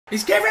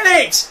He's giving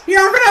it!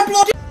 You're gonna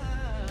blow.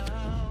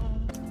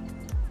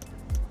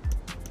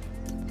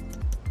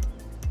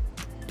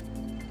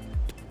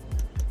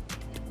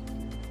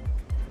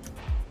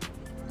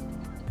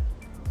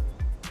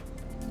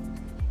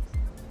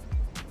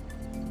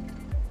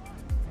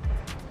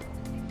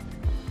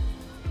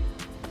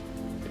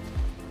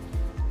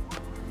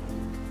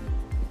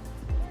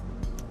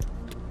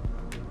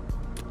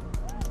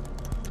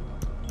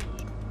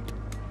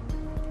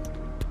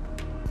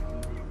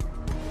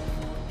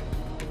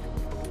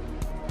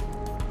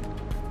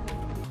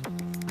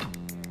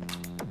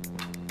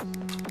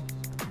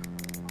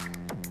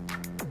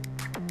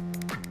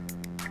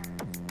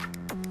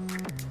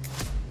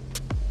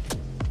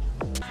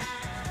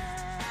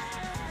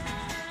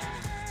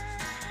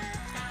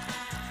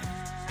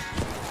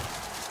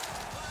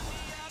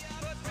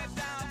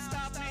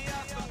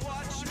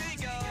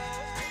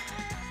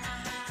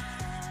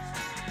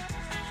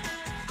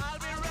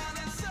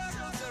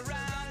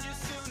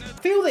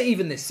 I feel that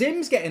even the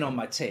Sim's getting on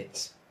my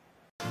tits.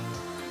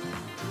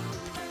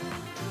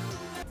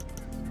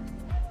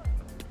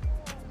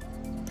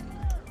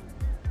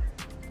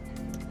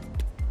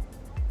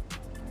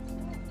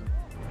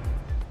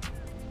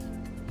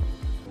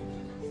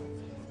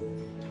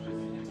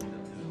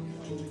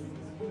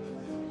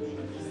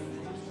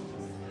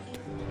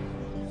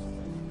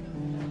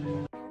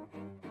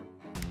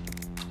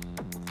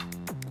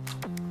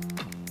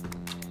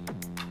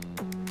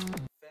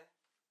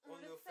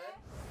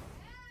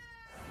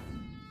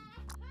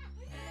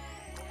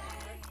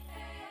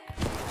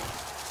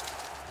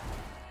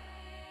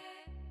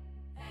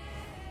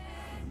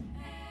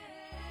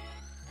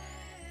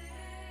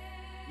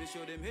 Me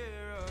show them here,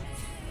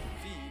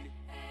 feel it.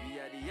 We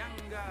are the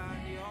younger,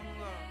 the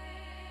hunger.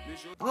 Me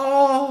show.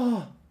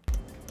 Oh!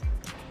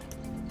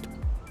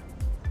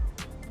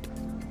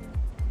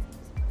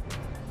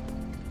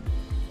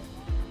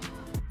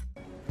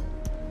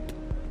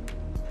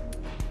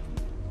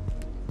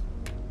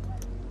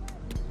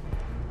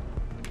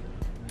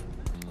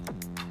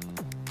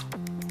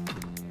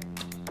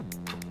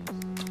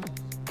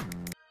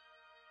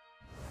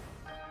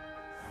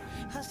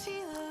 I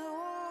see the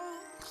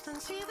walls, then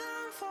see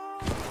them fall.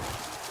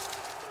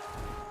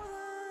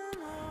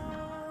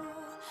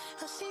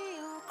 I see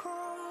you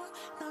crawl,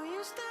 now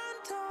you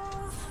stand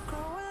tall.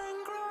 Grow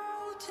and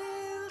grow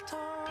till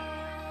tall.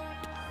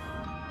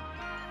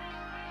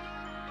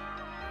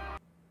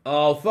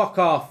 Oh, fuck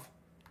off.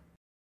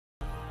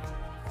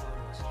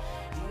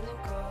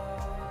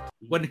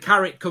 When the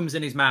carrot comes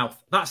in his mouth.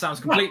 That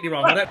sounds completely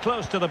wrong. I don't...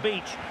 Close to the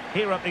beach,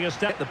 here at the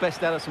estate. Get the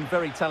best out of some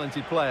very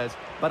talented players,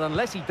 but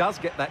unless he does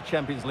get that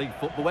Champions League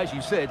football, as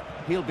you said,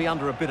 he'll be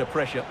under a bit of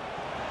pressure.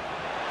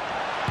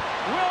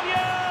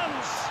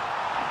 Williams!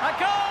 A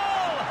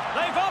goal!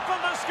 They've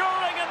opened the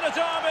scoring in the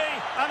derby,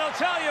 and I'll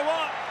tell you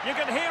what, you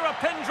can hear a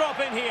pin drop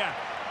in here.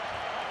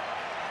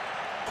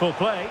 Full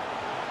play.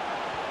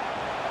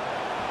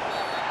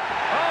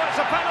 Oh, it's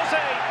a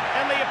penalty,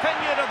 in the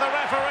opinion of the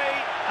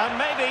referee, and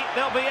maybe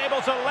they'll be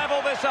able to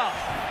level this up.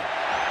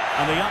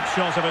 And the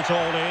upshot of it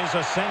all is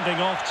a sending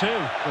off too.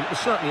 Well, it was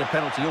certainly a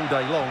penalty all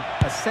day long.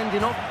 A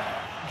sending off.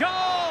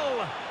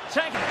 Goal!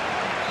 Take.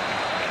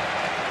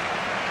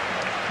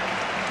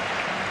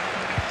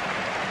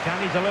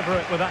 Can he deliver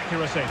it with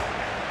accuracy?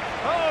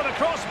 Oh, the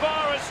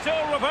crossbar is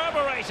still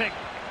reverberating.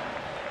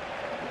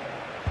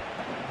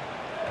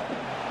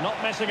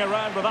 Not messing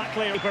around with that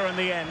clear keeper in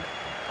the end.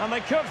 And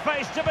they could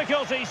face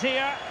difficulties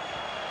here.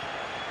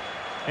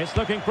 It's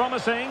looking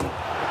promising.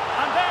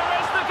 And there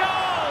is the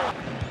goal!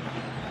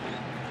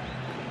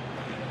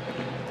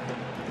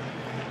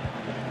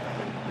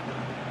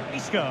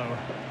 Isco.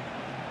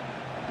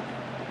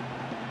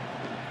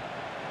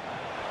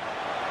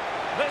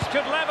 This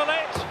could level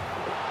it.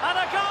 And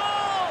a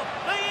goal!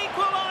 The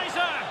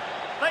equaliser!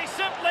 They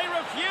simply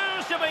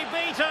refuse to be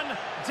beaten.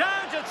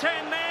 Down to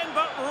 10 men,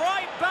 but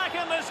right back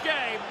in this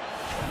game.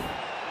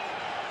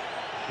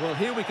 Well,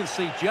 here we can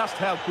see just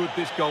how good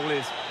this goal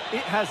is.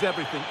 It has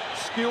everything.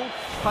 Skill,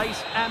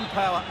 pace and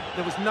power.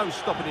 There was no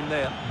stopping him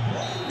there.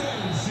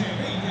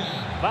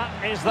 That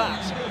is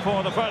that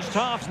for the first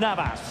half.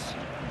 Navas.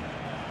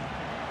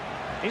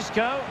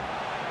 Isco.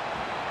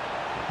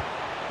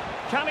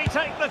 Can he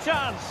take the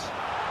chance?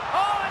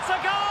 Oh, it's a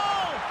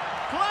goal!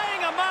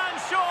 Playing a man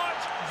short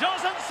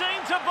doesn't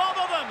seem to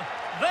bother them.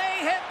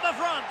 They hit the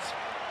front.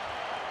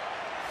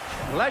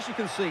 Well, as you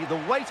can see, the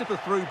weight of the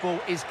through ball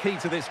is key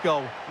to this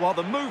goal, while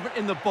the movement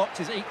in the box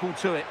is equal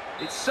to it.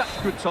 It's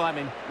such good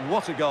timing.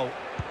 What a goal.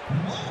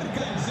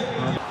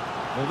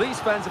 Well, these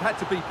fans have had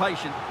to be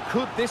patient.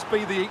 Could this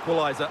be the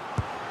equaliser?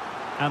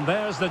 And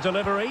there's the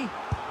delivery.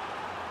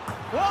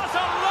 What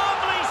a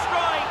lovely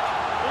strike!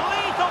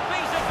 Lethal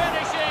piece of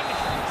finishing.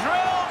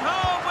 Drilled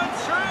home with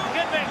true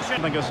conviction.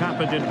 Something has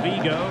happened in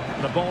Vigo.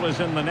 The ball is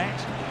in the net.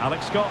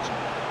 Alex Scott.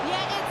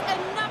 Yeah, it's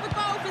another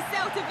goal for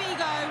Celta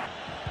Vigo.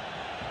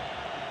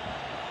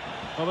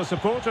 Well, the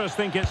supporters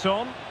think it's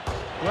on.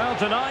 Well,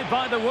 denied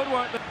by the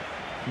woodwork.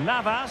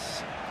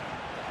 Navas.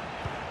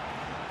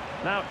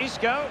 Now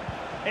Isco.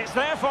 It's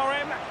there for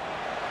him.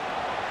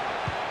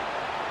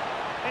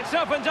 It's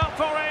opened up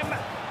for him.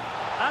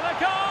 And a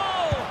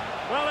goal!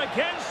 Well,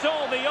 against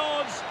all the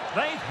odds,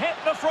 they've hit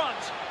the front.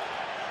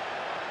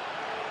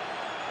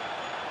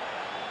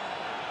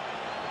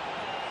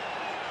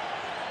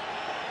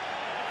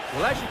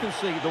 Well, as you can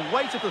see, the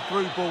weight of the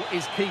through ball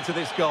is key to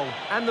this goal.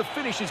 And the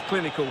finish is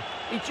clinical.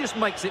 He just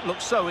makes it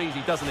look so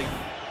easy, doesn't he?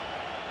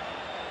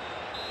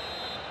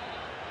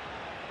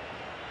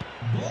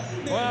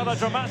 Well, a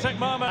dramatic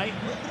moment.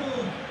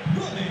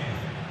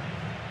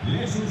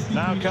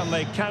 Now can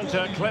they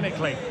counter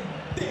clinically?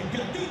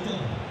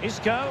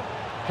 Isco,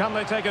 can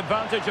they take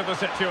advantage of the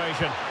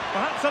situation?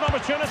 Perhaps an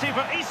opportunity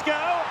for Isco.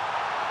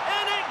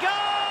 In it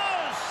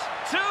goes!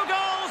 2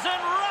 goals in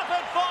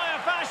rapid-fire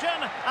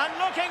fashion and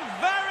looking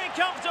very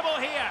comfortable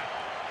here.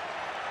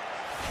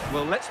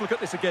 Well, let's look at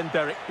this again,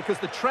 Derek, because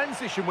the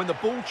transition when the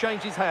ball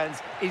changes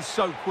hands is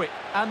so quick.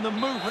 And the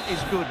movement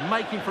is good,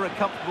 making for a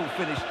comfortable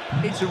finish.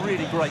 It's a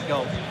really great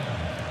goal.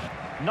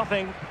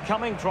 Nothing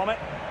coming from it.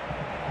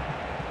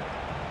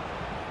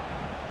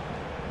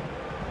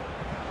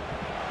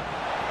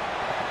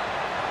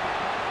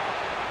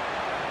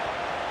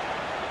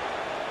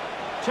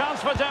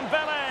 Chance for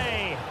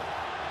Dembele.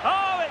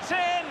 Oh, it's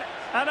in!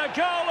 And a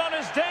goal on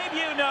his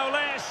debut, no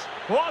less.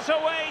 What a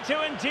way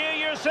to endear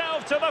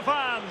yourself to the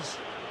fans.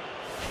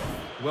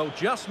 Well,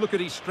 just look at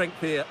his strength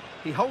here.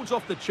 He holds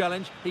off the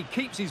challenge, he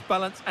keeps his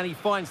balance, and he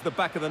finds the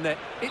back of the net.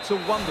 It's a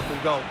wonderful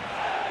goal.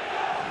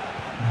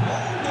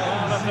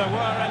 Well, if there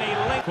were any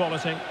link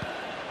quality.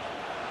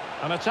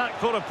 An attack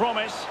full of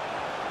promise.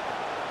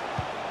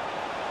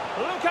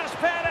 Lucas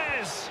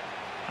Perez.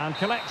 And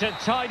collected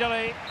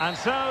tidily. And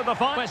so the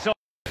final whistle.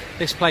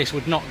 This place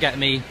would not get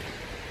me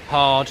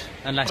hard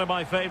unless... One of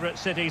my favourite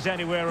cities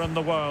anywhere in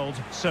the world.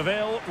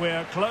 Seville,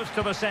 we're close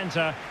to the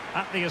centre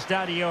at the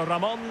Estadio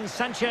Ramon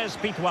Sanchez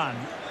Pizjuan.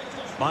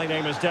 My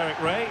name is Derek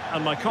Ray,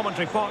 and my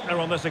commentary partner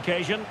on this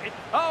occasion...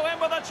 Oh, in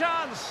with a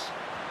chance!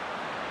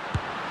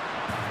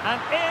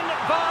 And in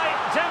by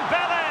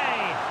Dembele!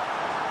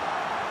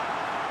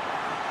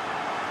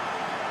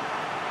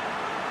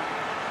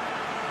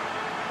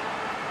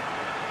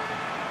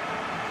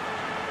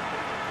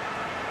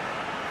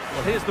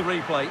 Well, here's the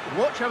replay.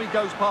 Watch how he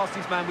goes past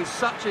his man with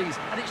such ease,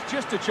 and it's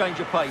just a change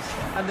of pace.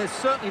 And there's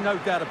certainly no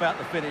doubt about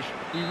the finish.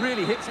 He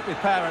really hits it with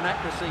power and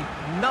accuracy.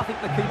 Nothing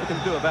the keeper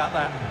can do about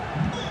that.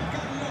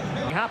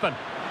 Happen.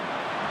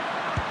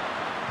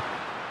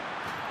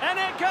 And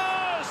it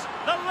goes!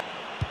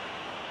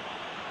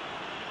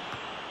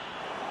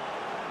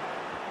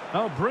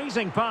 Oh,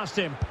 breezing past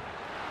him.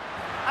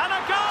 And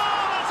a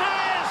goal it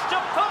is to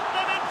put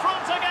them in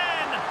front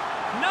again.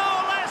 No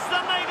less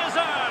than they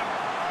deserve.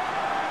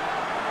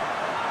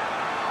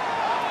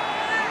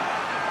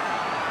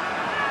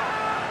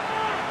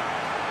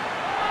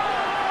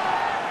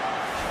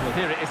 Well,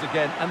 here it is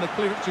again, and the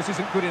clearance just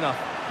isn't good enough.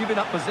 Giving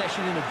up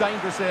possession in a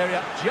dangerous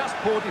area, just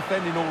poor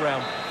defending all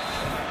round.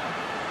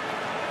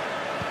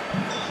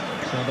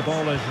 So the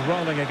ball is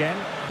rolling again.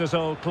 This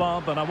old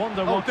club, and I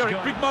wonder what's Derek,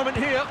 going... big moment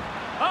here.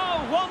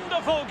 Oh,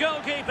 wonderful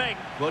goalkeeping.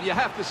 Well, you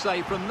have to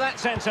say, from that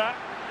Centre.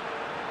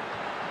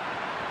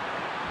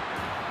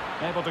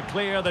 Able to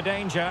clear the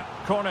danger.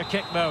 Corner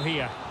kick, though,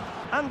 here.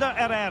 Under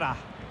Herrera.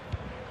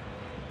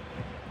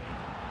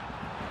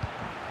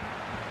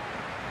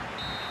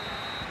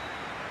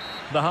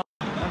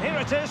 And here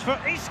it is for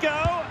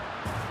Isco.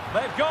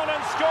 They've gone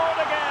and scored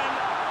again.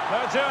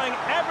 They're doing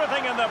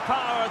everything in their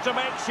power to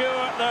make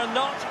sure they're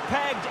not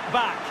pegged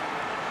back.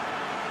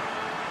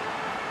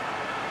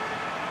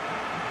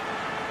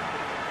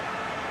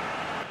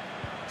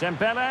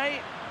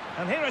 Dembele.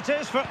 And here it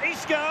is for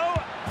Isco.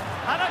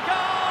 And a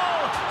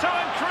goal to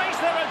increase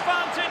their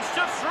advantage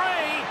to 3.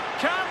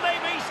 Can they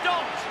be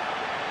stopped?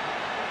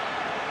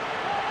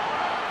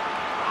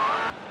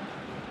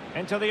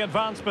 Into the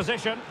advanced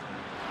position.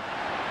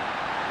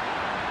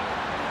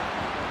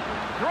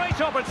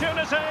 Great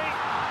opportunity,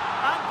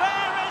 and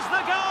there is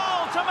the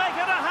goal to make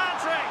it a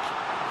hat-trick.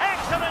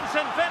 Excellence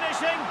in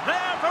finishing,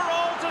 there for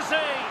all to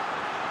see.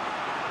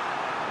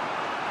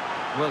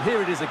 Well,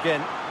 here it is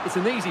again. It's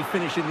an easy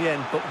finish in the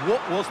end, but what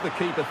was the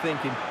keeper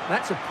thinking?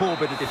 That's a poor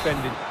bit of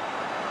defending.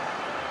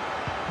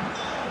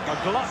 A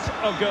glut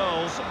of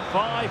goals,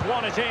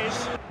 5-1 it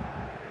is.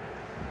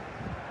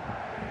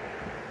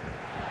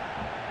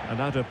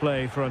 And out of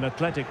play for an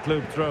Athletic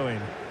Club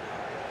throw-in.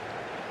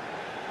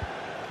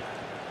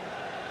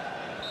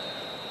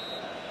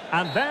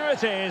 And there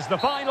it is, the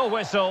final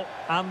whistle,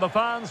 and the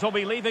fans will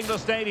be leaving the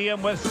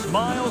stadium with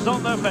smiles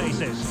on their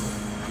faces.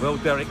 Well,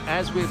 Derek,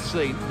 as we've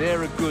seen,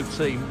 they're a good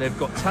team. They've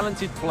got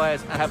talented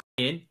players and have...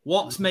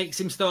 What makes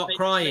him start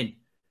crying?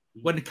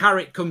 When the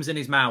carrot comes in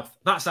his mouth.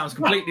 That sounds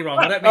completely wrong.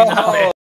 I don't mean that.